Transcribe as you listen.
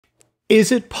Is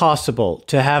it possible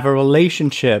to have a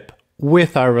relationship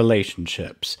with our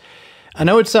relationships? I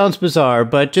know it sounds bizarre,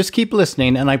 but just keep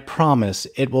listening and I promise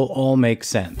it will all make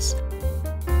sense.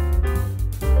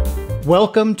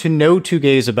 Welcome to No Two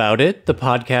Gays About It, the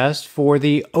podcast for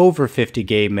the over 50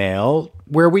 gay male,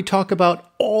 where we talk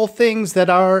about all things that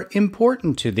are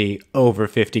important to the over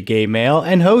 50 gay male,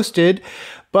 and hosted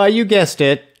by, you guessed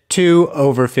it, two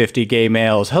over 50 gay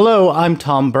males. Hello, I'm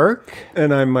Tom Burke.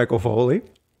 And I'm Michael Foley.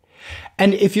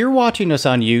 And if you're watching us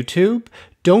on YouTube,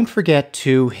 don't forget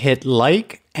to hit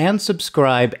like and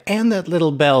subscribe and that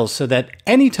little bell so that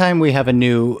anytime we have a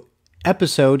new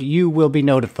episode, you will be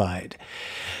notified.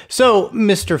 So,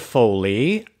 Mr.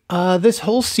 Foley, this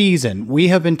whole season, we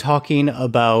have been talking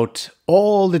about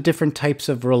all the different types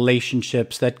of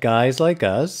relationships that guys like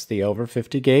us, the over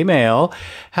 50 gay male,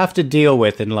 have to deal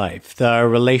with in life. The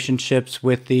relationships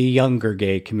with the younger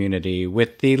gay community,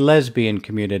 with the lesbian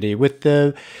community, with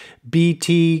the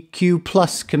BTQ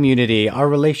plus community, our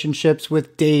relationships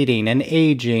with dating and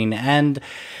aging, and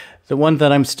the one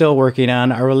that I'm still working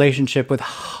on, our relationship with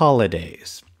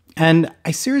holidays. And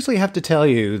I seriously have to tell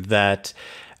you that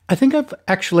I think I've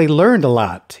actually learned a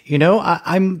lot. You know,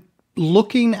 I'm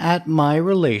looking at my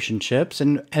relationships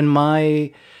and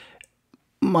my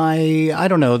I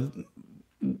don't know,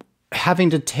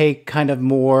 having to take kind of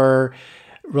more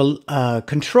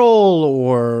control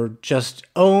or just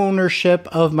ownership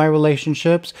of my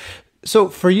relationships. So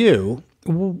for you,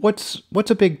 what's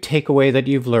a big takeaway that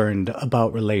you've learned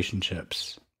about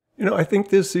relationships? You know, I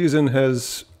think this season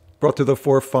has brought to the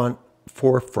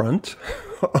forefront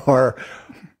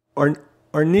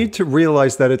our need to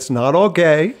realize that it's not all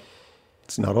gay,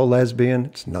 it's not all lesbian,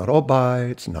 it's not all bi,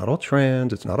 it's not all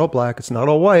trans, it's not all black, it's not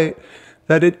all white,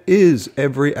 that it is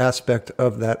every aspect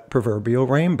of that proverbial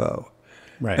rainbow.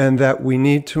 Right. And that we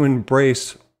need to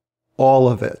embrace all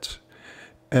of it.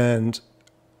 And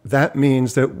that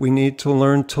means that we need to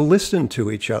learn to listen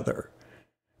to each other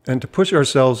and to push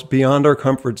ourselves beyond our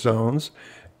comfort zones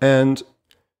and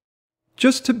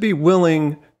just to be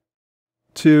willing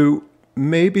to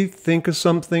maybe think of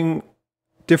something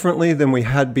differently than we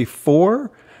had before.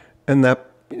 And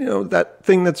that, you know, that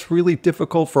thing that's really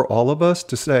difficult for all of us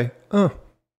to say, oh,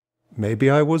 maybe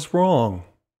I was wrong.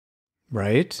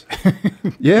 Right?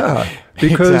 Yeah,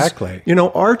 because, exactly. You know,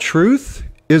 our truth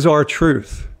is our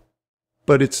truth,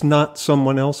 but it's not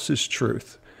someone else's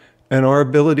truth. And our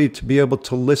ability to be able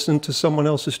to listen to someone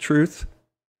else's truth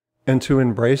and to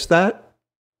embrace that,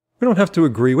 we don't have to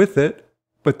agree with it,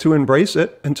 but to embrace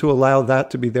it and to allow that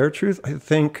to be their truth, I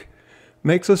think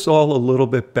makes us all a little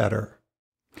bit better.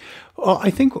 Well, I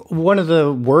think one of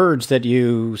the words that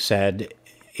you said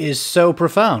is so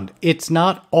profound. It's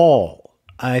not all.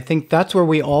 I think that's where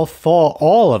we all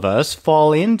of us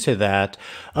fall into that.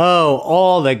 Oh,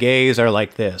 all the gays are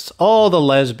like this. All the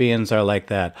lesbians are like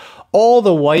that. All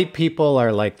the white people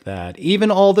are like that. Even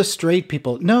all the straight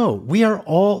people. No, we are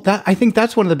all that. I think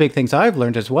that's one of the big things I've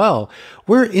learned as well.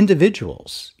 We're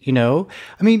individuals, you know?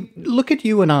 I mean, look at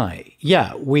you and I.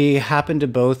 Yeah, we happen to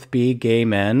both be gay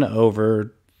men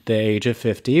over the age of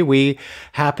 50. We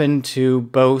happen to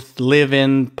both live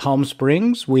in Palm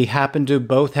Springs. We happen to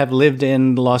both have lived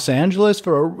in Los Angeles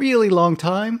for a really long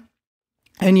time.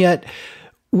 And yet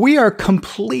we are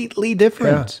completely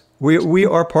different. Yeah. We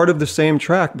are part of the same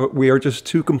track, but we are just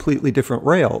two completely different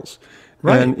rails.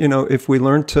 Right. And, you know, if we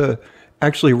learn to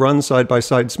actually run side by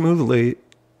side smoothly,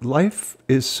 life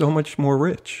is so much more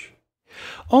rich.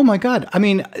 Oh my God. I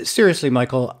mean, seriously,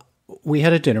 Michael, we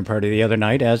had a dinner party the other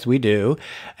night, as we do.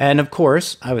 And of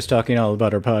course, I was talking all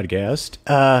about our podcast.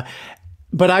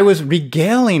 But I was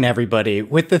regaling everybody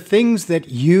with the things that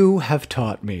you have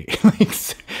taught me.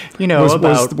 You know,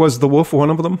 was the wolf one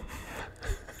of them?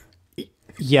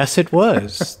 Yes, it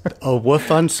was. A woof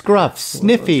on scruff,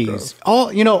 sniffies,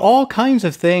 all kinds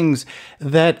of things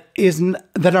that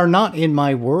are not in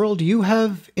my world. You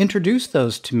have introduced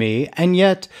those to me. And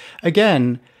yet,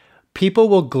 again, people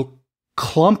will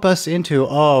clump us into,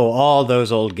 all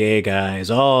those old gay guys,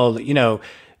 no.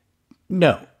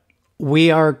 We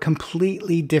are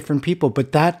completely different people,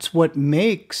 but that's what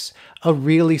makes a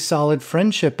really solid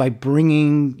friendship, by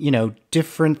bringing,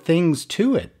 different things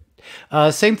to it.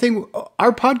 Same thing,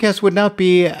 our podcast would not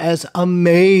be as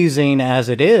amazing as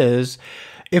it is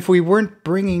if we weren't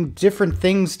bringing different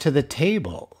things to the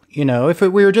table. You know, if we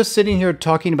were just sitting here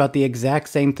talking about the exact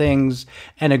same things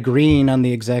and agreeing on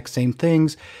the exact same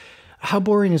things, how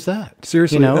boring is that?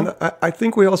 Seriously, and I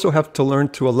think we also have to learn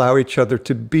to allow each other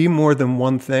to be more than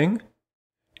one thing.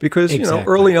 Because,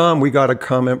 early on, we got a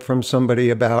comment from somebody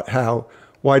about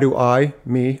why do I,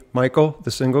 me, Michael,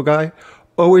 the single guy,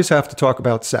 always have to talk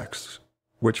about sex?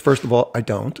 which first of all, I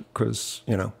don't, because,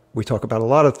 you know, we talk about a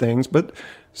lot of things, but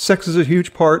sex is a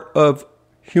huge part of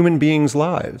human beings'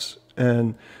 lives.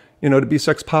 And, you know, to be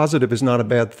sex positive is not a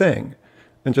bad thing.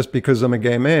 And just because I'm a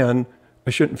gay man, I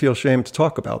shouldn't feel ashamed to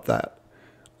talk about that.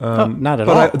 Not at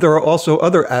all. But there are also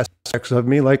other aspects of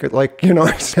me, like you know,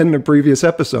 I said in a previous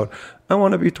episode, I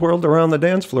want to be twirled around the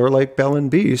dance floor like Belle and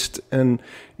Beast, and,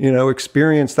 you know,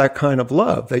 experience that kind of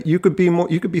love. That you could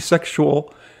be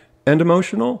sexual and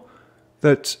emotional.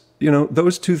 That, you know,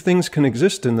 those two things can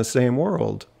exist in the same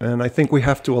world. And I think we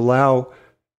have to allow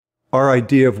our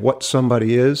idea of what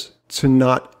somebody is to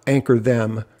not anchor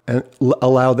them, and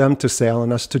allow them to sail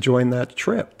and us to join that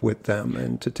trip with them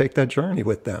and to take that journey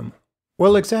with them.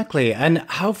 Well, exactly. And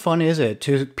how fun is it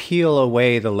to peel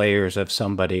away the layers of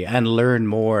somebody and learn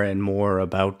more and more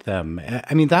about them?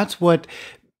 I mean, that's what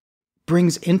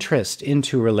brings interest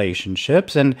into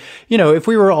relationships. And, you know, if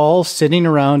we were all sitting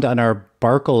around on our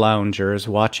Barca loungers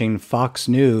watching Fox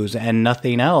News and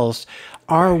nothing else,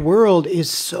 our world is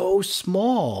so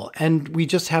small, and we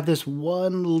just have this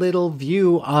one little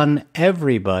view on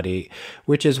everybody,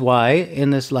 which is why in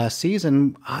this last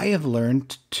season, I have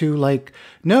learned to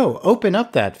open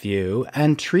up that view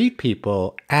and treat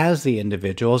people as the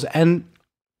individuals, and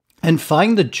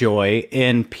find the joy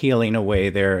in peeling away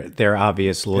their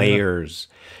obvious layers.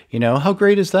 You know, how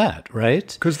great is that, right?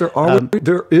 Because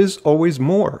there is always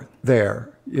more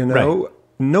there, you know? Right.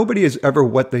 Nobody is ever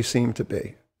what they seem to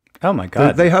be. Oh my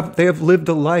God. They have lived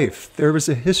a life. There is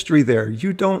a history there.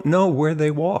 You don't know where they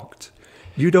walked.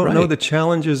 You don't know the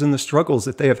challenges and the struggles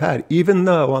that they have had, even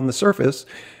though on the surface,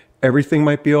 everything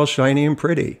might be all shiny and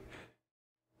pretty.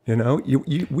 You know,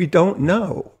 we don't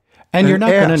know. And you're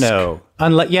not going to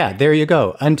know. There you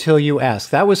go. Until you ask.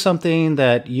 That was something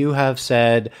that you have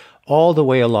said all the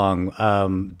way along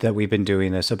that we've been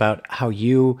doing this, about how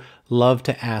you love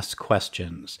to ask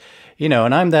questions. You know,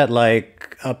 and I'm that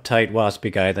uptight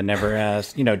waspy guy that never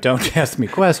asks, you know, don't ask me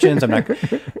questions.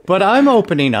 But I'm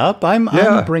opening up. I'm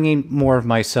bringing more of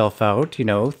myself out, you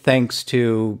know, thanks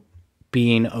to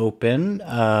being open.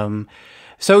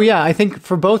 So yeah, I think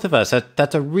for both of us,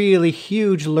 that's a really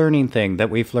huge learning thing that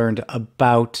we've learned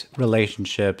about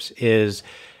relationships, is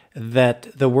that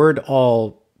the word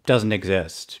all doesn't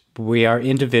exist. We are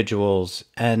individuals,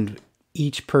 and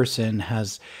each person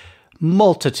has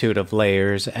multitude of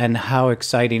layers, and how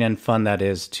exciting and fun that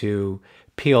is to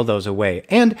peel those away.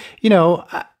 And, you know,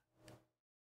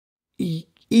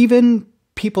 even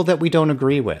people that we don't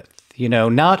agree with, you know,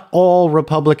 not all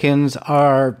Republicans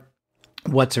are,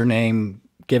 what's her name,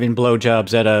 giving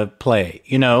blowjobs at a play,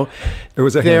 you know. It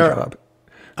was a hand job.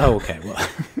 Oh, okay. Well,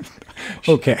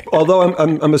 okay. Although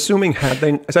I'm assuming had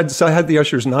the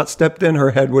ushers not stepped in,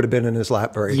 her head would have been in his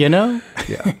lap. You know?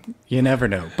 Yeah. You never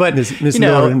know. But Miss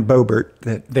Norton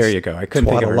Boebert. There you go. I couldn't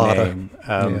think of her name.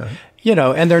 You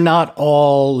know, and they're not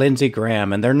all Lindsey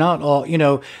Graham, and they're not all, you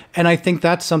know, and I think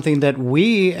that's something that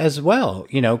we as well,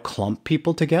 you know, clump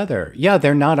people together. Yeah,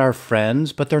 they're not our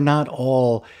friends, but they're not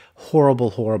all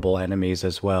horrible enemies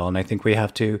as well. And I think we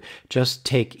have to just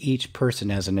take each person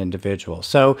as an individual.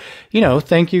 So, you know,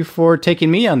 thank you for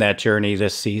taking me on that journey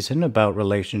this season about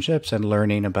relationships and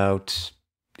learning about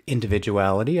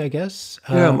individuality, I guess.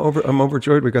 Yeah, I'm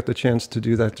overjoyed we got the chance to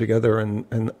do that together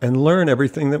and learn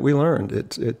everything that we learned.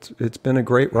 It's been a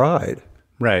great ride.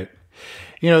 Right.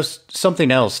 You know, something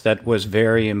else that was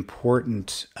very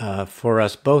important for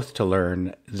us both to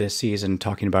learn this season,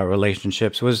 talking about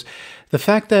relationships, was the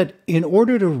fact that in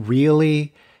order to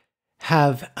really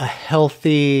have a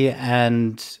healthy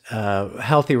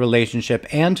relationship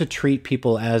and to treat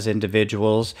people as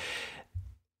individuals,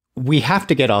 we have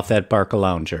to get off that Barca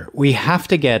lounger. We have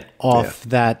to get off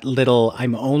that little,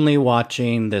 I'm only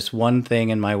watching this one thing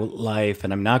in my life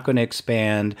and I'm not going to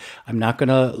expand. I'm not going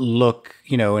to look,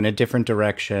 you know, in a different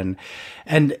direction.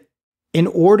 And in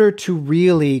order to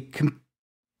really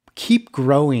keep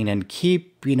growing and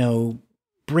keep, you know,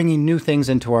 bringing new things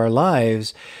into our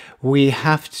lives, we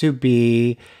have to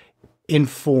be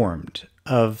informed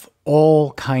of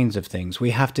all kinds of things.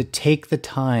 We have to take the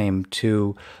time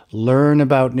to learn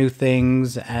about new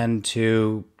things and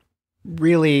to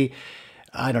really,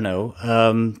 I don't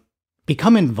know,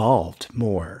 become involved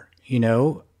more, you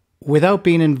know? Without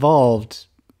being involved,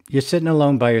 you're sitting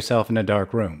alone by yourself in a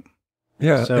dark room.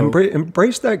 Yeah, so,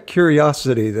 embrace that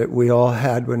curiosity that we all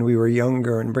had when we were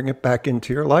younger and bring it back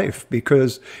into your life,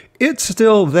 because it's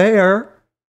still there.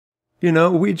 You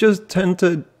know, we just tend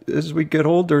to, as we get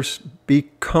older, be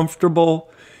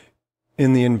comfortable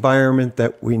in the environment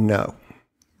that we know.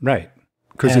 Right.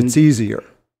 Because it's easier.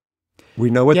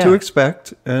 We know what to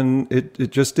expect, and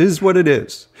it just is what it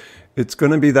is. It's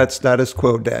going to be that status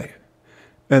quo day.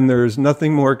 And there's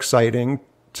nothing more exciting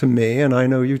to me, and I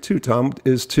know you too, Tom,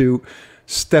 is to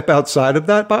step outside of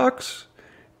that box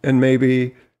and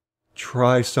maybe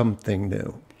try something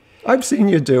new. I've seen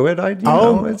you do it.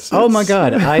 Oh my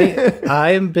God.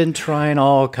 I've been trying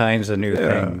all kinds of new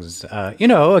things.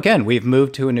 Again, we've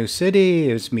moved to a new city.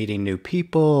 It's meeting new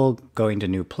people, going to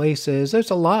new places.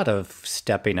 There's a lot of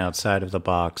stepping outside of the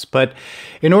box. But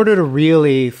in order to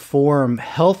really form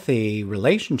healthy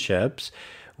relationships,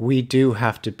 we do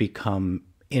have to become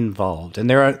involved. And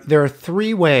there are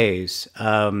three ways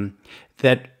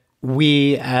that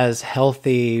we as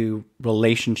healthy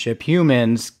relationship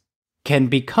humans can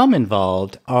become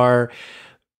involved are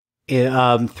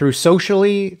through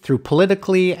socially, through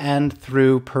politically, and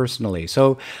through personally.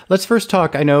 So let's first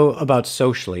talk, I know, about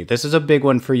socially. This is a big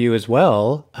one for you as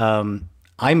well.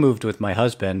 I moved with my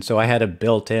husband, so I had a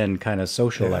built-in kind of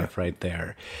social life right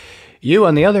there. You,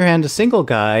 on the other hand, a single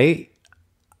guy,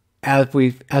 as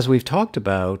we've talked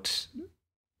about,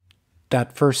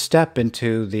 that first step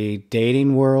into the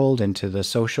dating world, into the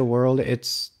social world,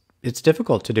 it's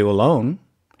difficult to do alone.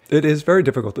 It is very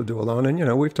difficult to do alone.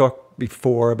 And, we've talked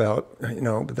before about,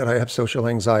 that I have social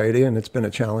anxiety and it's been a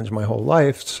challenge my whole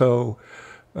life. So,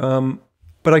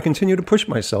 but I continue to push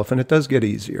myself and it does get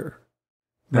easier.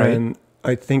 Right. And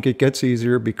I think it gets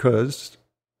easier because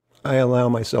I allow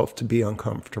myself to be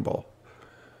uncomfortable.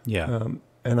 Yeah.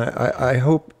 And I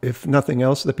hope, if nothing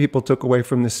else, that people took away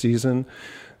from this season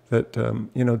that,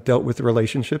 dealt with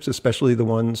relationships, especially the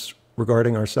ones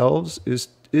regarding ourselves, is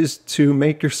to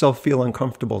make yourself feel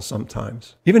uncomfortable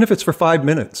sometimes. Even if it's for 5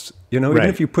 minutes, even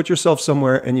if you put yourself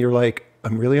somewhere and you're like,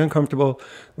 I'm really uncomfortable,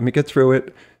 let me get through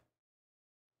it.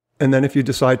 And then if you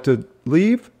decide to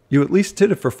leave, you at least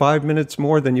did it for 5 minutes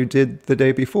more than you did the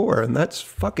day before. And that's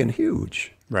fucking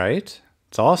huge. Right?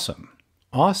 It's awesome.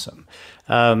 Awesome.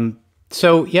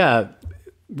 So yeah,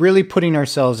 really putting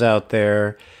ourselves out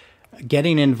there,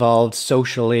 getting involved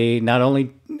socially.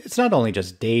 It's not only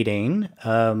just dating.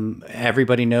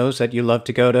 Everybody knows that you love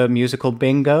to go to musical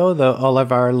bingo, all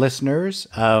of our listeners.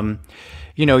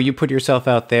 You put yourself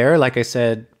out there. Like I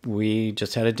said, we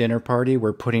just had a dinner party.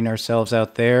 We're putting ourselves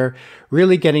out there,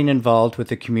 really getting involved with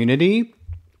the community.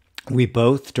 We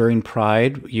both, during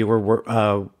Pride, you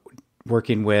were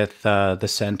working with the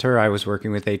center. I was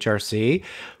working with HRC,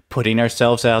 putting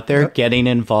ourselves out there, getting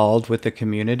involved with the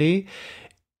community.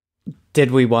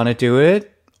 Did we want to do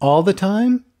it all the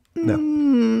time? No.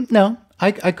 No.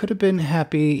 I could have been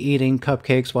happy eating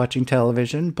cupcakes, watching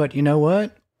television, but you know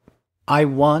what? I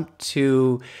want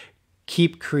to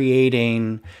keep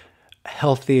creating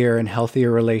healthier and healthier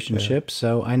relationships,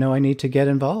 so I know I need to get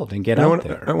involved and get out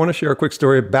there. I want to share a quick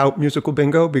story about musical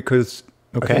bingo because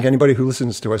I think anybody who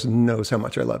listens to us knows how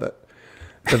much I love it.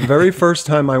 The very first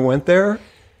time I went there,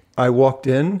 I walked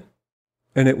in,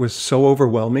 and it was so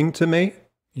overwhelming to me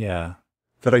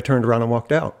that I turned around and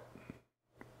walked out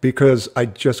because I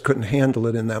just couldn't handle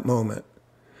it in that moment.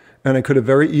 And I could have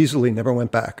very easily never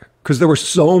went back because there were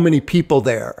so many people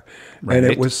there and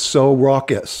it was so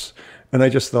raucous. And I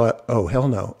just thought, oh, hell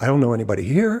no, I don't know anybody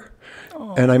here.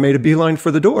 Oh. And I made a beeline for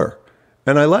the door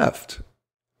and I left.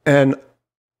 And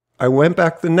I went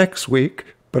back the next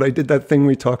week, but I did that thing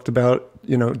we talked about,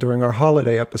 during our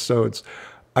holiday episodes.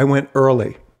 I went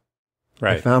early.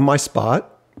 Right. I found my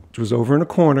spot, which was over in a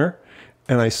corner,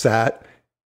 and I sat,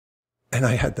 and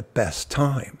I had the best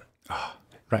time. Oh,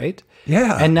 right?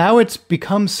 Yeah. And now it's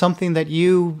become something that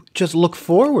you just look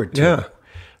forward to. Yeah.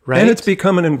 Right? And it's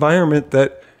become an environment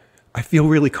that I feel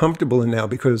really comfortable in now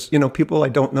because, people I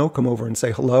don't know come over and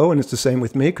say hello, and it's the same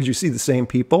with me because you see the same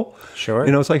people. Sure.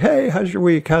 It's like, hey, how's your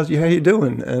week? How you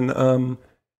doing? And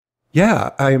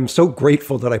I am so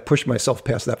grateful that I pushed myself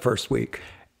past that first week.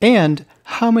 And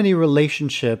how many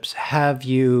relationships have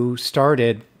you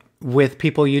started with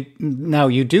people you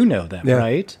do know them,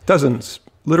 right? Dozens,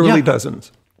 literally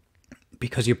dozens.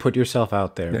 Because you put yourself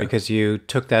out there, because you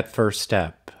took that first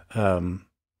step.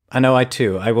 I know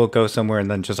I will go somewhere and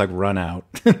then just run out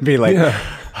and be like, all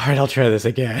right, I'll try this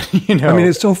again. I mean,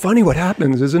 it's so funny what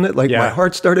happens, isn't it? My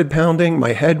heart started pounding,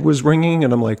 my head was ringing,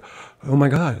 and I'm like, oh my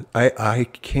God, I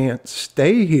can't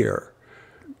stay here.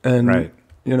 And,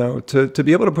 to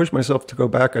be able to push myself to go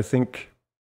back, I think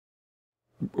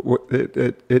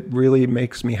it really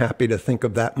makes me happy to think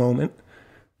of that moment.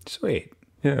 Sweet.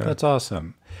 Yeah. That's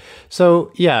awesome.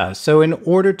 So in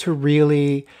order to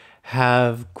really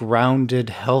have grounded,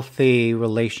 healthy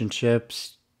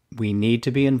relationships, we need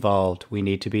to be involved. We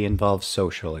need to be involved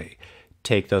socially.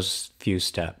 Take those few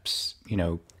steps,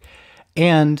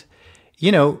 And,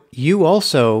 you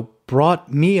also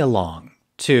brought me along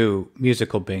to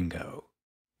musical bingo.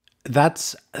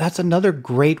 That's another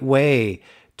great way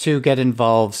to get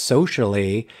involved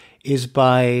socially is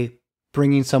by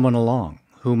bringing someone along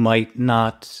who might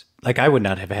not, like I would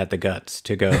not have had the guts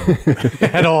to go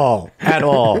at all,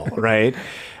 right?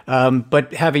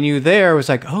 But having you there was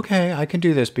like, okay, I can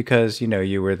do this because,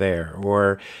 you were there,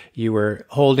 or you were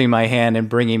holding my hand and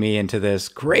bringing me into this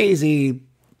crazy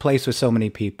place with so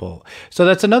many people. So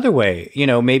that's another way,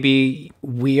 maybe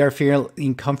we are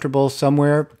feeling comfortable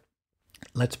somewhere.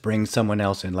 Let's bring someone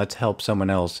else in. Let's help someone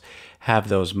else have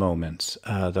those moments,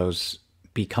 those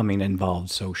becoming involved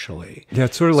socially. Yeah,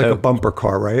 it's sort of like a bumper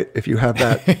car, right? If you have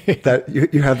that,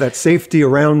 you have that safety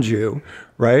around you,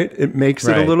 right? It makes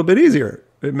it a little bit easier.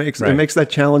 It makes that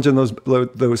challenge and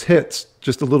those hits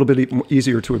just a little bit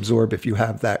easier to absorb if you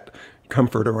have that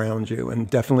comfort around you, and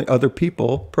definitely other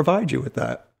people provide you with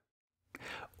that.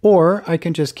 Or I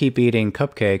can just keep eating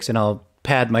cupcakes and I'll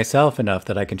pad myself enough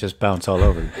that I can just bounce all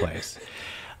over the place.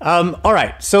 All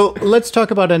right, so let's talk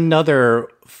about another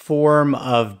form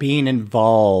of being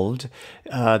involved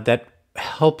that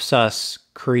helps us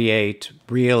create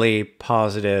really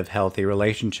positive, healthy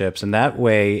relationships, and that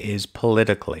way is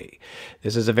politically.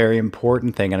 This is a very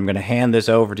important thing, and I'm going to hand this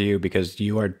over to you because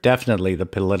you are definitely the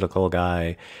political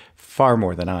guy far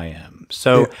more than I am.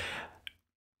 So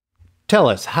tell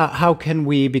us, how can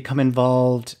we become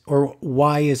involved, or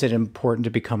why is it important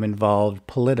to become involved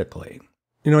politically?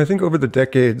 I think over the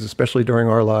decades, especially during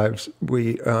our lives,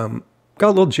 we got a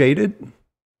little jaded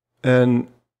and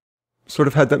sort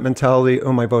of had that mentality,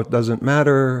 oh, my vote doesn't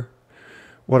matter.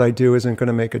 What I do isn't going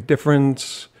to make a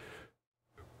difference.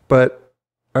 But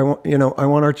I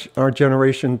want our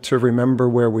generation to remember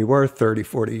where we were 30,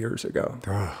 40 years ago.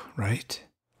 Oh, right.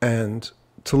 And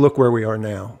to look where we are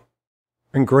now.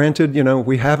 And granted,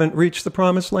 we haven't reached the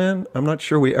promised land. I'm not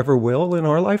sure we ever will in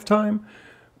our lifetime.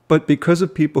 But because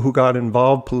of people who got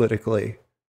involved politically,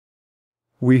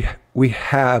 we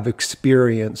have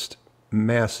experienced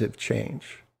massive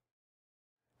change.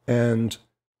 And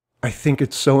I think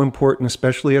it's so important,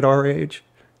 especially at our age,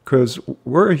 because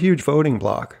we're a huge voting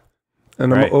bloc.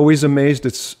 And I'm always amazed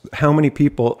at how many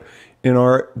people in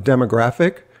our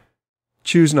demographic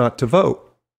choose not to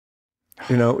vote.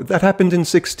 That happened in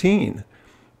 2016,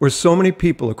 where so many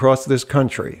people across this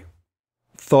country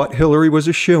thought Hillary was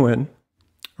a shoo-in.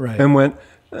 Right. And went,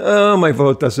 oh, my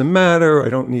vote doesn't matter. I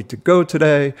don't need to go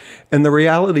today. And the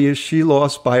reality is she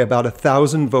lost by about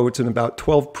 1,000 votes in about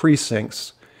 12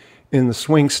 precincts in the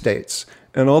swing states.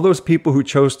 And all those people who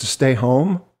chose to stay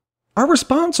home are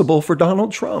responsible for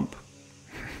Donald Trump.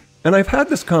 And I've had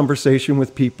this conversation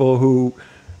with people who,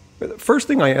 the first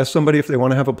thing I ask somebody if they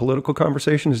want to have a political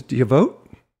conversation is, do you vote?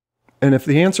 And if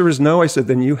the answer is no, I said,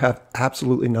 then you have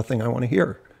absolutely nothing I want to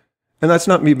hear. And that's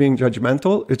not me being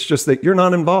judgmental. It's just that you're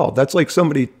not involved. That's like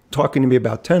somebody talking to me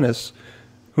about tennis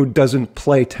who doesn't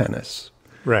play tennis.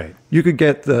 Right. You could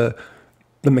get the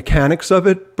mechanics of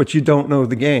it, but you don't know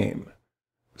the game.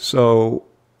 So,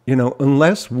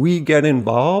 unless we get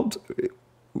involved,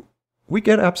 we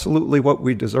get absolutely what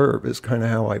we deserve is kind of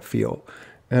how I feel.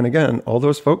 And again, all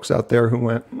those folks out there who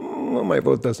went, oh, my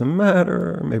vote doesn't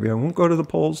matter. Maybe I won't go to the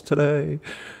polls today.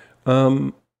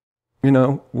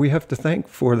 We have to thank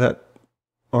for that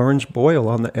orange boil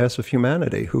on the ass of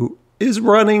humanity who is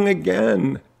running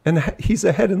again. And he's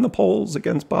ahead in the polls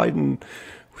against Biden,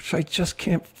 which I just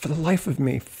can't, for the life of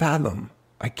me, fathom.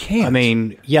 I can't. I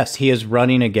mean, yes, he is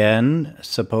running again,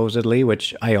 supposedly,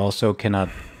 which I also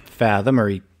cannot fathom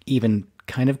or even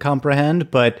kind of comprehend.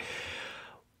 But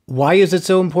why is it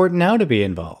so important now to be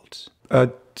involved?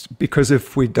 Because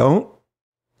if we don't,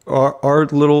 our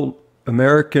little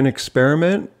American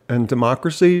experiment and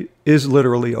democracy is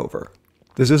literally over.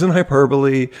 This isn't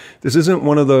hyperbole. This isn't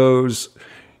one of those,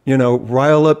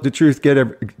 rile up the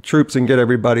troops and get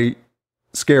everybody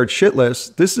scared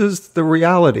shitless. This is the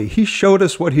reality. He showed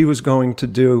us what he was going to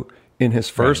do in his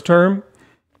first term.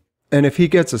 And if he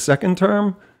gets a second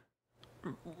term,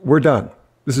 we're done.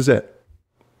 This is it.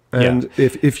 And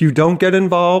if you don't get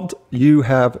involved, you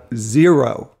have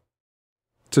zero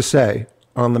to say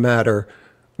on the matter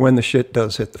when the shit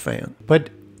does hit the fan. But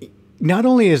not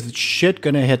only is shit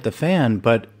going to hit the fan,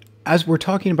 but as we're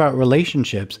talking about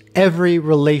relationships, every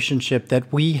relationship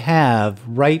that we have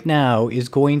right now is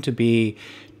going to be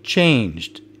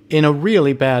changed in a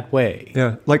really bad way.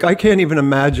 Yeah. Like I can't even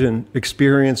imagine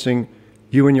experiencing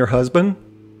you and your husband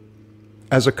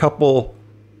as a couple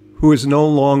who is no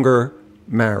longer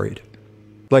married.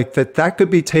 Like that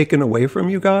could be taken away from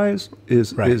you guys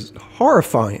is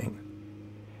horrifying.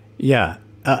 Yeah.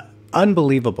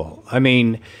 Unbelievable. I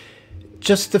mean,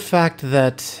 just the fact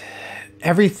that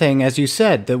everything, as you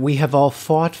said, that we have all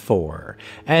fought for.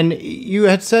 And you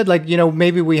had said, like,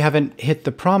 maybe we haven't hit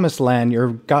the promised land or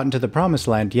gotten to the promised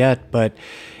land yet, but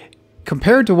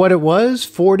compared to what it was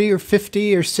 40 or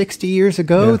 50 or 60 years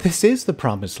ago, this is the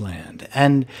promised land.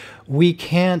 And we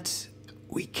can't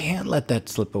let that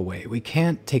slip away. We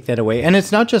can't take that away. And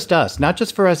it's not just us, not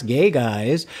just for us gay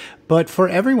guys, but for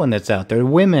everyone that's out there,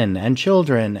 women and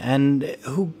children, and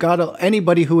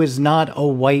anybody who is not a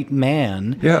white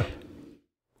man. Yeah.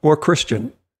 Or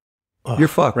Christian. You're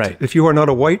fucked. Right. If you are not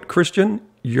a white Christian,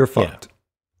 you're fucked.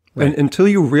 Yeah. Right. And until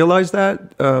you realize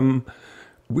that,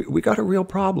 we got a real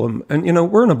problem. And,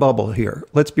 we're in a bubble here.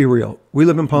 Let's be real. We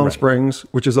live in Palm Springs,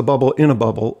 which is a bubble in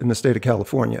the state of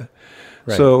California.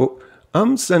 Right. So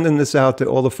I'm sending this out to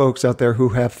all the folks out there who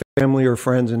have family or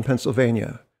friends in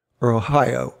Pennsylvania or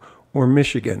Ohio or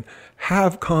Michigan.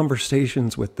 Have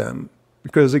conversations with them.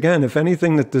 Because again, if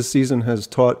anything that this season has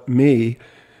taught me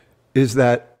is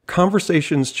that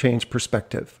conversations change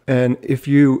perspective. And if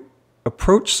you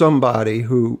approach somebody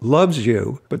who loves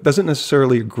you, but doesn't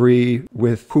necessarily agree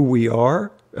with who we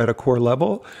are at a core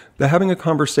level, that having a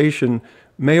conversation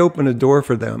may open a door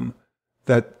for them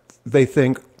that they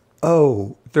think,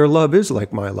 oh, their love is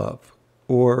like my love,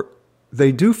 or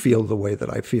they do feel the way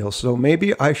that I feel. So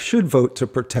maybe I should vote to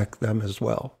protect them as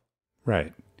well.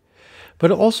 Right.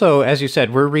 But also, as you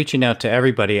said, we're reaching out to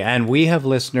everybody, and we have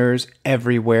listeners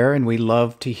everywhere, and we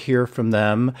love to hear from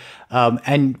them.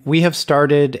 And we have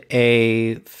started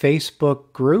a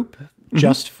Facebook group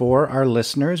just for our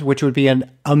listeners, which would be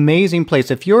an amazing place.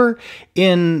 If you're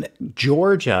in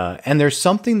Georgia and there's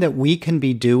something that we can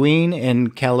be doing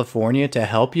in California to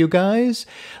help you guys,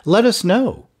 let us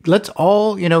know. Let's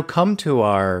all, come to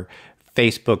our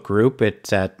Facebook group.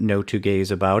 It's at No Two Gays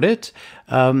About It.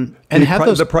 And have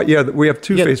those. We have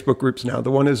two Facebook groups now. The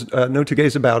one is No Two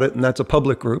Gays About It, and that's a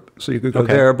public group, so you could go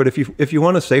there. But if you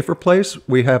want a safer place,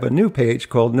 we have a new page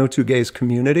called No Two Gays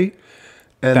Community,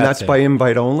 and that's by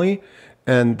invite only.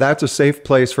 And that's a safe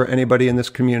place for anybody in this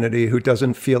community who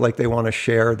doesn't feel like they want to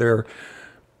share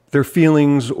their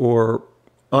feelings or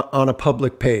on a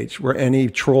public page where any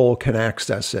troll can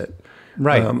access it.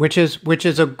 Right, which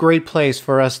is a great place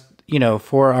for us,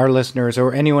 for our listeners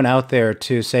or anyone out there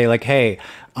to say like, hey,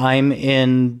 I'm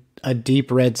in a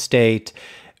deep red state.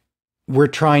 We're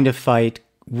trying to fight.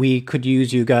 We could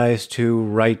use you guys to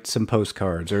write some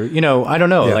postcards or, I don't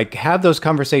know, like have those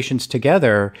conversations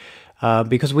together.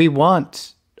 Because we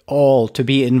want all to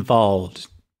be involved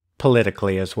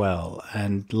politically as well.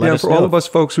 And let us know. All of us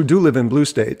folks who do live in blue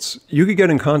states, you could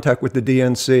get in contact with the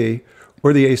DNC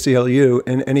or the ACLU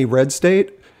in any red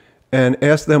state and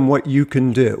ask them what you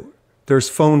can do. There's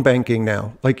phone banking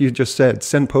now. Like you just said,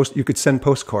 you could send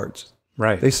postcards.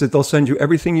 Right. They said they'll send you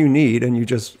everything you need and you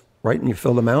just write and you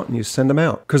fill them out and you send them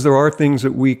out. Because there are things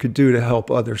that we could do to help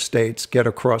other states get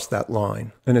across that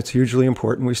line. And it's hugely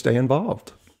important we stay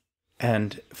involved.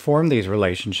 And form these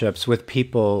relationships with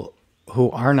people who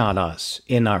are not us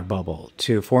in our bubble,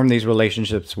 to form these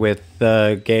relationships with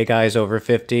the gay guys over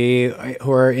 50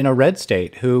 who are in a red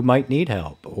state who might need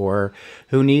help or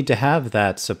who need to have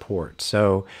that support.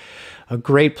 So a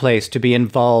great place to be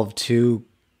involved to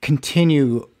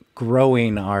continue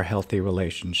growing our healthy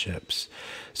relationships.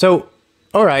 So,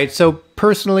 all right. So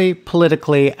personally,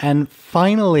 politically, and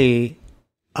finally,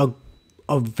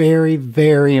 a very,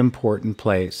 very important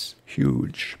place.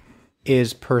 Huge.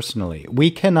 Is personally. We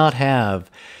cannot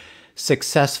have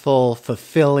successful,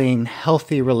 fulfilling,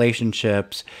 healthy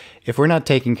relationships if we're not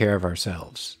taking care of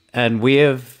ourselves. And we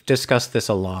have discussed this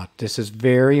a lot. This is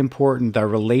very important, our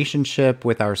relationship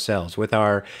with ourselves, with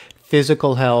our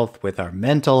physical health, with our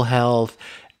mental health.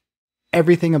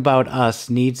 Everything about us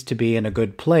needs to be in a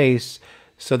good place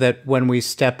so that when we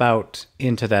step out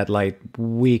into that light,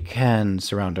 we can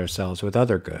surround ourselves with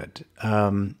other good.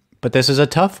 But this is a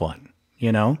tough one,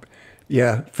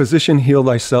 Yeah, physician heal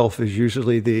thyself is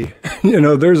usually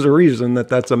there's a reason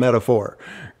that's a metaphor.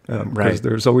 Because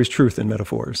there's always truth in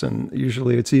metaphors. And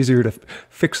usually it's easier to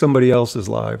fix somebody else's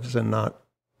lives and not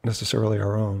necessarily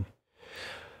our own.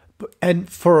 And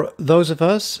for those of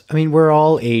us, we're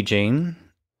all aging.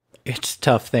 It's a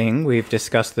tough thing. We've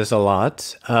discussed this a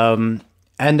lot.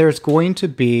 And there's going to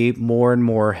be more and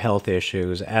more health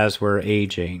issues as we're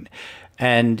aging.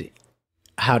 And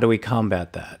how do we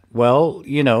combat that? Well,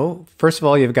 first of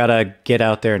all, you've got to get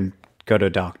out there and go to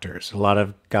doctors. A lot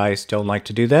of guys don't like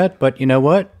to do that, but you know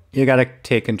what? You got to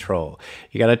take control.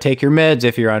 You got to take your meds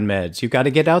if you're on meds. You got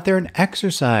to get out there and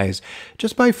exercise.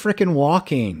 Just by frickin'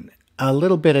 walking a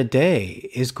little bit a day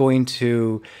is going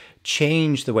to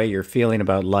change the way you're feeling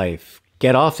about life,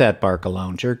 get off that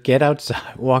Barcalounger, get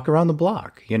outside, walk around the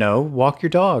block, walk your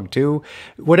dog, do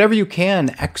whatever you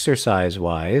can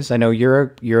exercise-wise. I know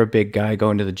you're a big guy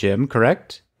going to the gym,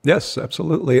 correct? Yes,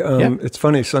 absolutely. It's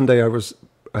funny, Sunday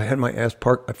I had my ass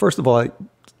parked. First of all, I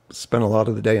spent a lot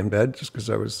of the day in bed just because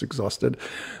I was exhausted.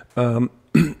 And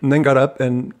then got up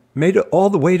and made it all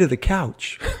the way to the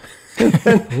couch.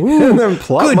 and then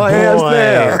plopped my ass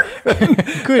there.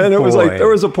 And it was like, there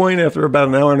was a point after about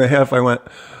an hour and a half, I went,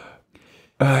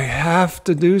 I have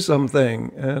to do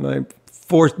something. And I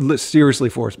seriously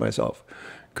forced myself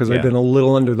because I'd been a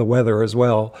little under the weather as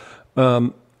well.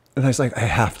 And I was like, I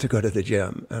have to go to the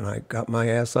gym. And I got my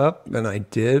ass up and I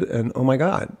did. And oh my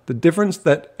God, the difference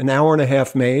that an hour and a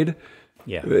half made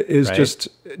is just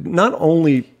not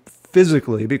only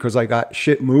physically, because I got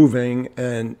shit moving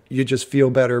and you just feel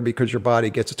better because your body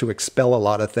gets to expel a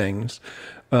lot of things.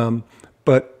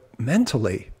 But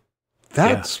mentally,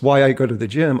 that's why I go to the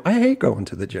gym. I hate going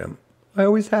to the gym. I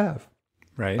always have.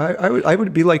 Right. I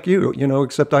would be like you,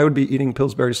 except I would be eating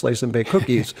Pillsbury slice and bake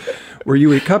cookies where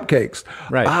you eat cupcakes.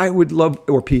 Right. I would love,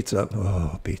 or pizza.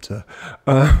 Oh, pizza.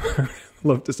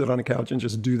 Love to sit on a couch and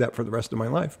just do that for the rest of my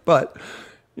life. But,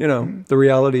 the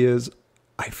reality is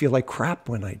I feel like crap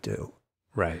when I do.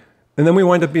 Right. And then we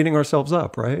wind up beating ourselves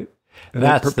up, right? And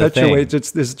that's it perpetuates.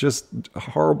 It's this just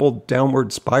horrible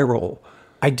downward spiral.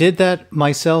 I did that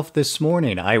myself this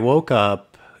morning. I woke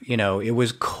up, it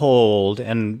was cold,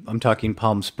 and I'm talking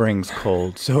Palm Springs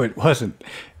cold. So it wasn't,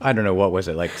 I don't know, what was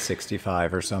it, like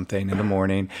 65 or something in the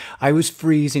morning. I was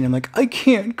freezing. I'm like, I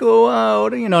can't go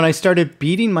out, and I started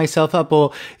beating myself up.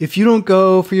 Well, if you don't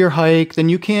go for your hike, then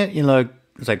you can't,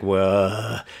 it's like,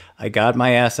 well, I got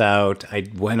my ass out. I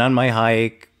went on my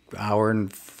hike, hour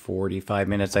and 45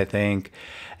 minutes, I think.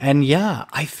 And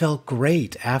I felt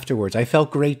great afterwards. I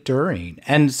felt great during.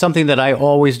 And something that I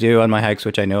always do on my hikes,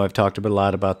 which I know I've talked a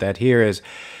lot about that here, is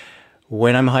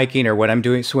when I'm hiking or when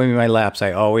I'm swimming my laps,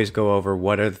 I always go over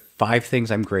what are the 5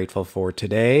 things I'm grateful for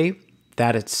today.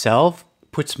 That itself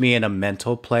puts me in a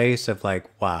mental place of like,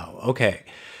 wow, okay.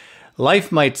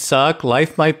 Life might suck.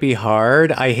 Life might be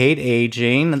hard. I hate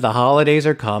aging. The holidays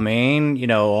are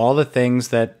coming. All the things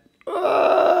that...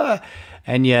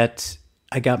 and yet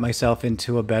I got myself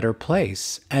into a better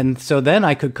place. And so then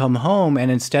I could come home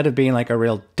and instead of being like a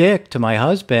real dick to my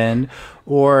husband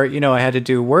or, I had to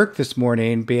do work this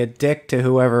morning, be a dick to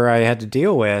whoever I had to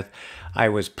deal with, I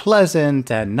was pleasant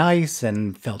and nice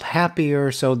and felt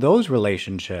happier. So those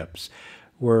relationships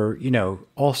were,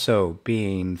 also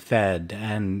being fed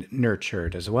and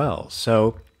nurtured as well.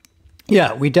 So,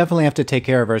 we definitely have to take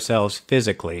care of ourselves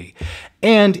physically.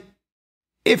 And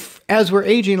if, as we're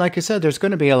aging, like I said, there's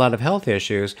going to be a lot of health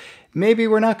issues, maybe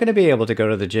we're not going to be able to go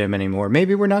to the gym anymore.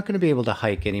 Maybe we're not going to be able to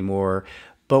hike anymore,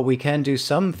 but we can do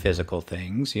some physical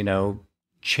things,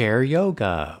 chair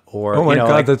yoga or oh my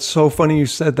God, that's so funny you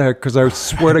said that because I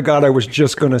swear to God I was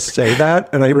just going to say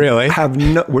that and I really have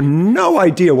no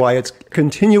idea why it's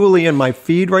continually in my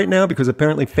feed right now because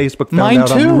apparently Facebook found Mine out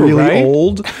too, I'm really right?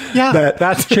 old.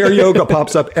 That's chair yoga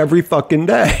pops up every fucking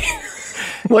day.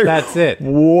 Like, that's it.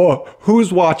 Whoa,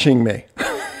 who's watching me?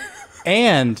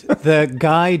 And the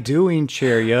guy doing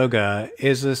chair yoga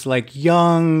is this like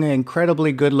young,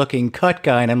 incredibly good looking cut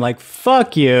guy. And I'm like,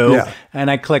 fuck you. Yeah.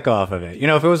 And I click off of it.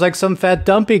 If it was like some fat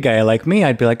dumpy guy like me,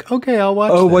 I'd be like, okay, I'll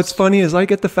watch this. What's funny is I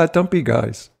get the fat dumpy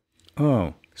guys.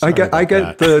 Oh, I get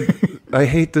I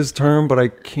hate this term, but I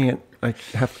can't.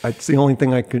 It's the only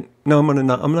thing I can. No,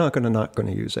 I'm not going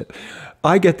to use it.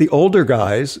 I get the older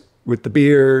guys with the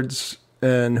beards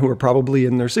and who are probably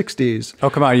in their 60s. Oh,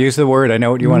 come on, use the word. I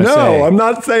know what you want to say. No, I'm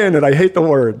not saying it. I hate the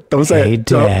word. Don't say it. Hey,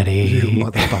 Daddy. You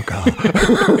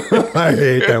motherfucker. I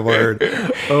hate that word.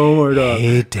 Oh, my God.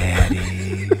 Hey,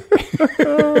 Daddy.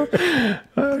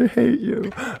 I hate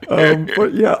you.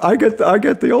 But yeah, I get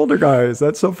the older guys.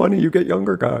 That's so funny. You get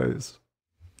younger guys.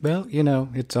 Well,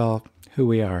 it's all who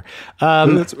we are. All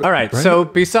right. So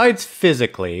besides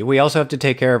physically, we also have to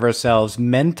take care of ourselves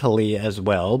mentally as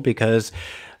well because...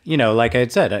 like I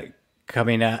had said,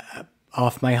 coming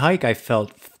off my hike, I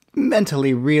felt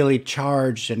mentally really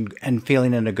charged and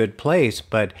feeling in a good place.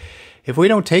 But if we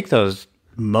don't take those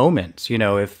moments,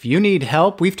 if you need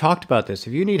help, we've talked about this.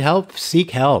 If you need help, seek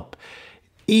help.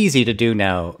 Easy to do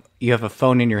now. You have a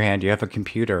phone in your hand. You have a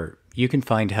computer. You can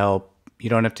find help. You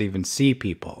don't have to even see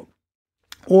people.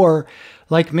 Or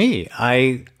like me,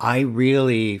 I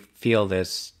really feel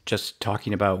this just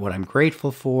talking about what I'm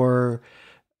grateful for.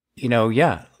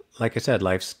 Like I said,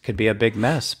 life could be a big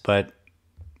mess, but,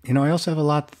 I also have a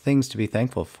lot of things to be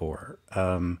thankful for.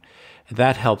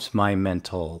 That helps my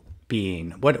mental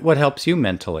being. What helps you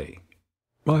mentally?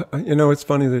 Well, it's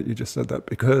funny that you just said that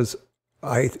because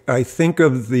I think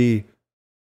of the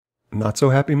not so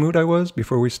happy mood I was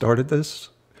before we started this,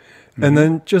 and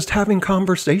then just having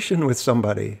conversation with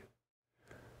somebody.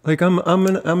 Like I'm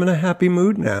in a happy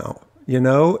mood now. You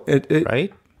know,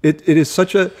 Right? It is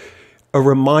such a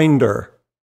reminder.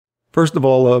 First of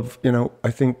all, of, you know,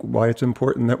 I think why it's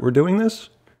important that we're doing this.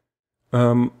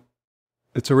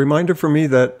 It's a reminder for me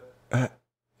that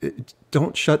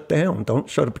don't shut down, don't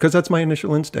shut up, because that's my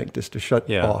initial instinct, is to shut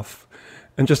off.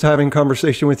 And just having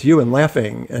conversation with you and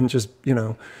laughing and just, you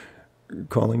know,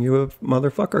 calling you a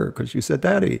motherfucker because you said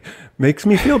daddy makes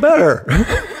me feel better.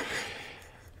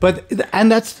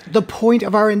 And that's the point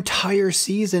of our entire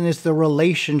season, is the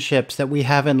relationships that we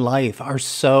have in life are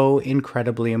so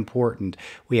incredibly important.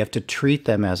 We have to treat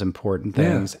them as important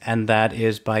things, and that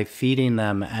is by feeding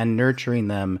them and nurturing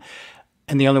them.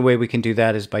 And the only way we can do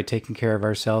that is by taking care of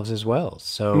ourselves as well.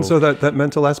 And so that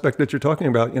mental aspect that you're talking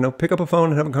about, you know, pick up a phone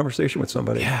and have a conversation with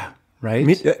somebody. Yeah,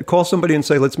 right? Call somebody and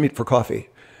say, let's meet for coffee,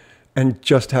 and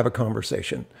just have a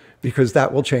conversation, because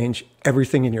that will change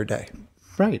everything in your day.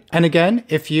 Right. And again,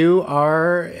 if you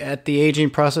are at the aging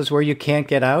process where you can't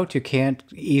get out, you can't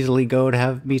easily go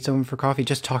to meet someone for coffee,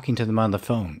 just talking to them on the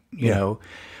phone, you know.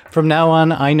 From now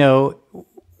on, I know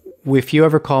if you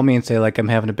ever call me and say, like, I'm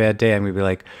having a bad day, I'm going to be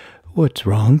like, what's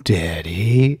wrong,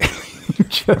 Daddy?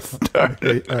 Just start.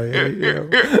 I hate you.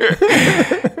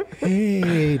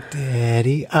 Hey,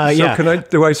 Daddy.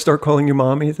 Do I start calling you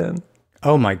mommy then?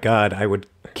 Oh my God, I would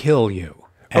kill you.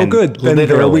 And good. Then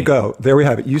there we go. There we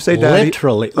have it. You say daddy.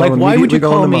 Literally. Like, why would you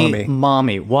call me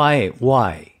mommy?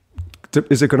 Why?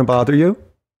 Is it going to bother you?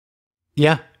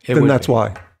 Yeah. Then that's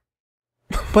why.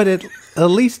 But at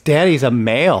least daddy's a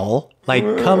male. Like,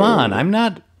 come on. I'm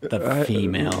not the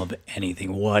female of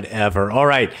anything, whatever. All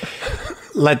right.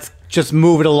 Let's just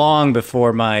move it along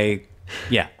before my...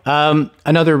 Yeah.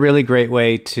 Another really great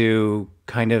way to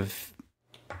kind of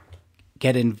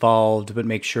get involved, but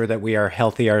make sure that we are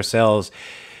healthy ourselves,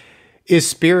 is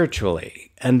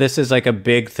spiritually. And this is like a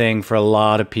big thing for a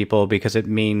lot of people because it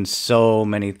means so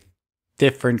many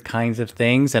different kinds of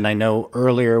things. And I know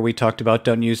earlier we talked about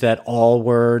don't use that all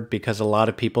word, because a lot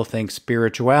of people think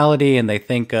spirituality and they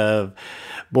think of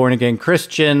born again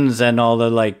Christians and all the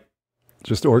like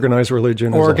just organized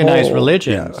religion. Organized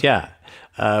religions,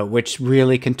 which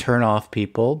really can turn off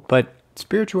people. But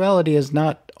spirituality is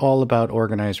not all about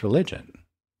organized religion.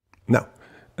 No.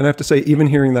 And I have to say, even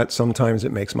hearing that, sometimes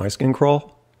it makes my skin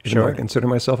crawl. Sure. I consider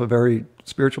myself a very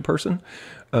spiritual person.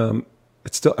 I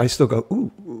still go,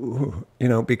 ooh, you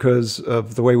know, because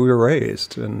of the way we were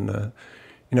raised, and,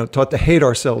 you know, taught to hate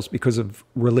ourselves because of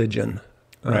religion.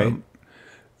 Right.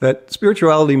 That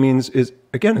spirituality means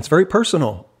again, it's very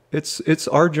personal. It's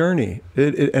our journey,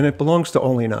 and it belongs to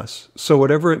only us. So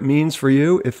whatever it means for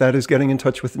you, if that is getting in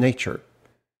touch with nature,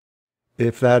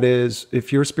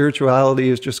 if your spirituality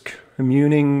is just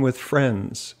communing with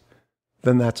friends,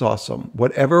 then that's awesome.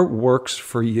 Whatever works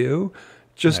for you,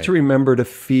 just to remember to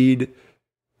feed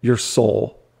your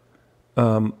soul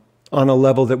on a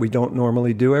level that we don't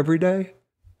normally do every day.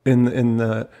 In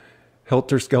the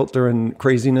helter-skelter and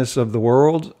craziness of the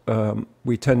world,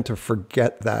 we tend to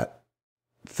forget that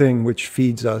thing which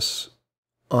feeds us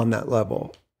on that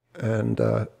level. And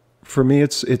for me,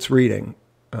 it's reading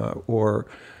or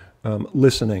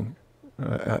listening.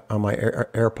 On my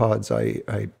AirPods,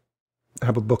 I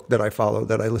have a book that I follow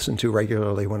that I listen to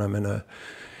regularly when I'm in a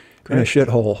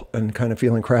shithole and kind of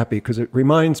feeling crappy, because it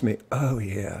reminds me, oh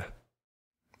yeah,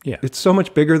 it's so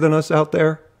much bigger than us out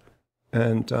there,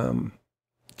 and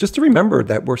just to remember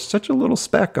that we're such a little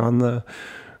speck on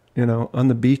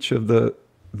the beach of the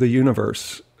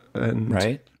universe,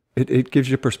 and it gives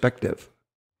you perspective.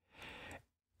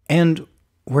 And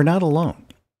we're not alone.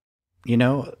 You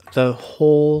know, the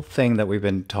whole thing that we've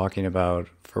been talking about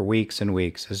for weeks and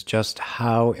weeks is just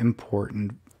how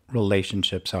important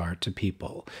relationships are to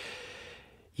people.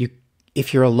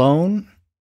 If you're alone,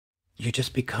 you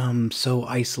just become so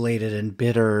isolated and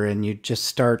bitter, and you just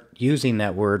start using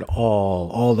that word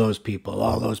all those people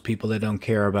that don't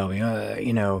care about me,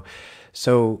 you know.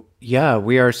 So, yeah,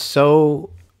 we are so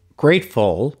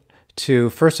grateful to,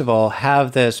 first of all,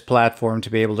 have this platform to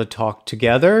be able to talk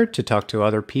together, to talk to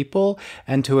other people,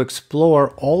 and to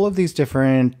explore all of these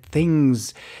different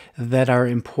things that are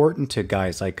important to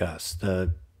guys like us,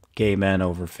 the gay men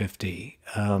over 50.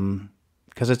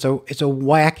 Because it's a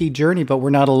wacky journey, but we're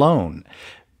not alone.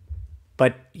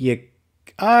 But you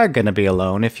are going to be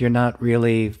alone if you're not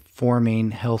really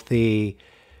forming healthy,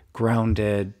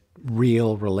 grounded,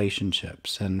 real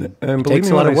relationships, and it takes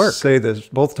a lot of work. Say this,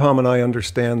 both Tom and I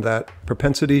understand that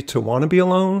propensity to want to be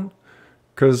alone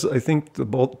Because I think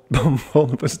both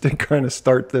of us did kind of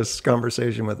start this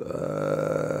conversation with,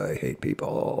 I hate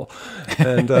people.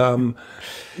 And, and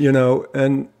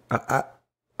I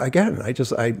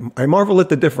marvel at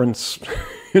the difference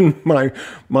in my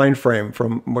mind frame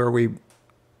from where we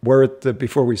were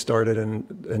before we started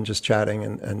and just chatting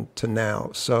and to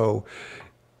now. So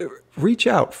reach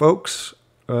out, folks.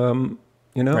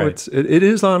 Right. It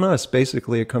is on us.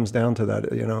 Basically, it comes down to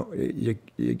that. You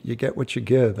get what you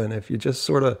give, and if you just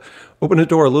sort of open the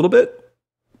door a little bit,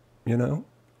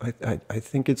 I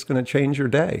think it's going to change your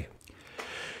day.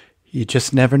 You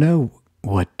just never know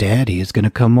what daddy is going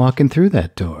to come walking through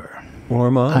that door. Or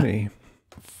mommy.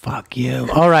 Fuck you.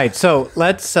 All right, so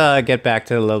let's get back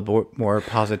to a little more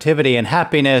positivity and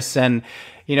happiness. And,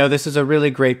 this is a really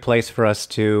great place for us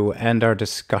to end our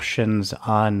discussions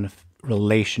on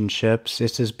relationships.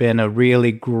 This has been a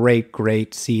really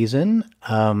great season.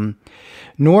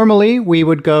 Normally, we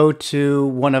would go to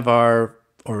one of our,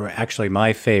 or actually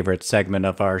my favorite segment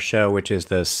of our show, which is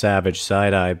the Savage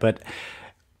Side-Eye, but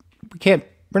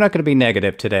we're not going to be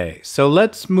negative today. So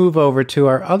let's move over to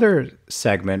our other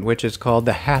segment, which is called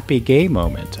the Happy Gay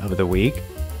Moment of the Week.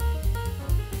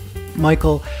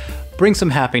 Michael, bring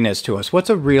some happiness to us. What's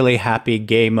a really happy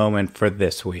gay moment for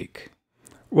this week?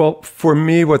 Well, for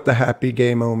me, what the happy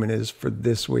gay moment is for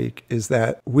this week is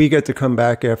that we get to come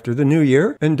back after the new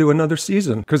year and do another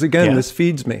season. Because again, This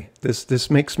feeds me. This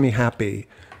makes me happy.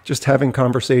 Just having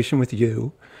conversation with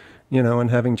you,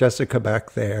 and having Jessica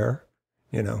back there,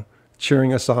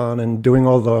 cheering us on and doing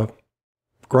all the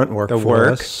grunt work for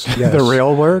us. Yes. The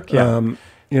real work. Yeah.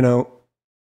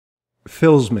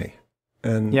 Fills me.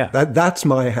 And that's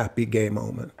my happy gay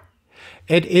moment.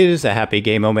 It is a happy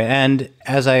gay moment. And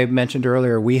as I mentioned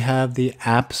earlier, we have the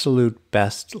absolute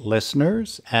best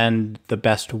listeners and the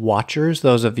best watchers.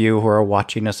 Those of you who are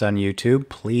watching us on YouTube,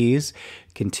 please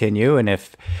continue. And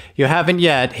if you haven't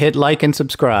yet, hit like and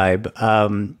subscribe,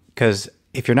 because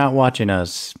if you're not watching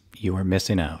us, you are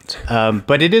missing out.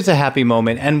 But it is a happy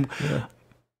moment. And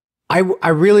I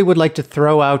really would like to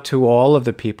throw out to all of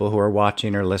the people who are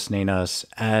watching or listening to us,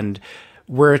 and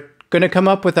we're going to come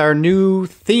up with our new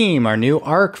theme, our new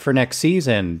arc for next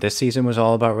season. This season was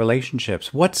all about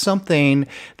relationships. What's something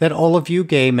that all of you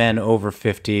gay men over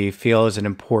 50 feel is an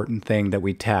important thing that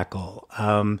we tackle?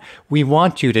 We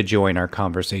want you to join our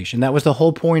conversation. That was the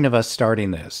whole point of us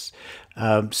starting this.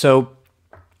 So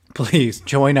please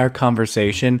join our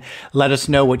conversation. Let us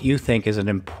know what you think is an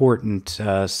important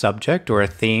subject or a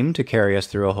theme to carry us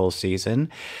through a whole season.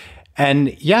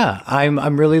 And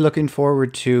I'm really looking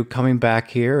forward to coming back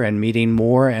here and meeting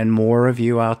more and more of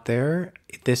you out there.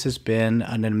 This has been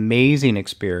an amazing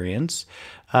experience.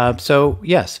 So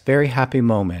yes, very happy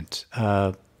moment.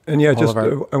 I want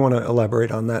to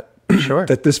elaborate on that. Sure.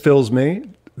 That this fills me.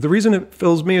 The reason it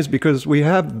fills me is because we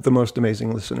have the most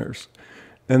amazing listeners.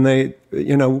 And they,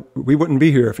 we wouldn't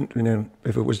be here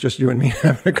if it was just you and me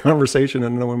having a conversation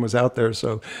and no one was out there.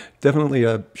 So definitely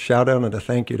a shout out and a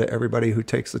thank you to everybody who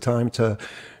takes the time to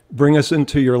bring us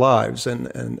into your lives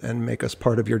and make us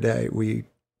part of your day. We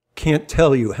can't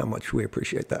tell you how much we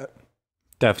appreciate that.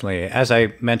 Definitely. As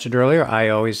I mentioned earlier, I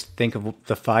always think of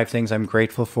the 5 things I'm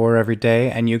grateful for every day.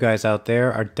 And you guys out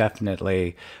there are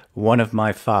definitely one of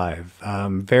my 5.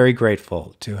 I'm very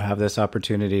grateful to have this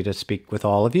opportunity to speak with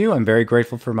all of you. I'm very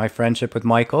grateful for my friendship with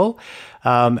Michael,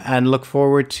 and look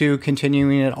forward to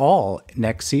continuing it all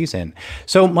next season.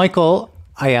 So, Michael,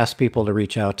 I asked people to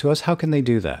reach out to us. How can they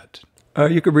do that?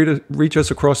 You could reach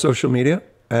us across social media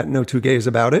at No Two Gays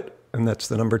About It. And that's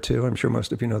the number 2. I'm sure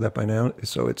most of you know that by now.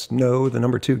 So it's the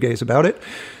number 2 Gays About It.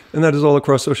 And that is all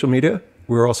across social media.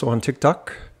 We're also on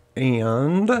TikTok.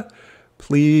 And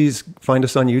please find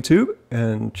us on YouTube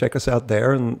and check us out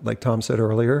there. And like Tom said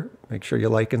earlier, make sure you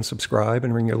like and subscribe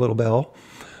and ring your little bell.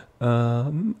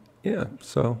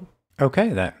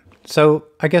 Okay, So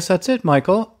I guess that's it,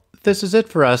 Michael. This is it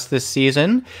for us this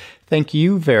season. Thank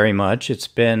you very much. It's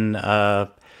been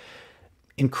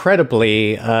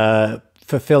incredibly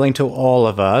fulfilling to all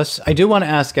of us. I do want to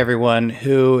ask everyone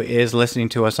who is listening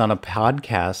to us on a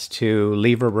podcast to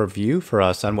leave a review for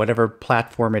us on whatever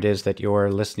platform it is that you're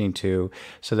listening to,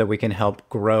 so that we can help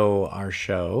grow our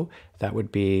show. That would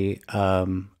be a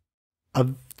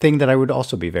thing that I would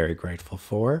also be very grateful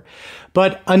for.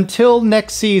 But until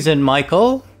next season,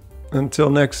 Michael. Until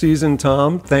next season,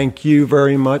 Tom, thank you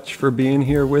very much for being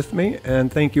here with me. And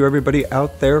thank you, everybody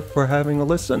out there, for having a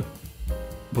listen.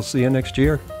 We'll see you next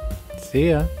year.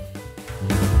 See ya.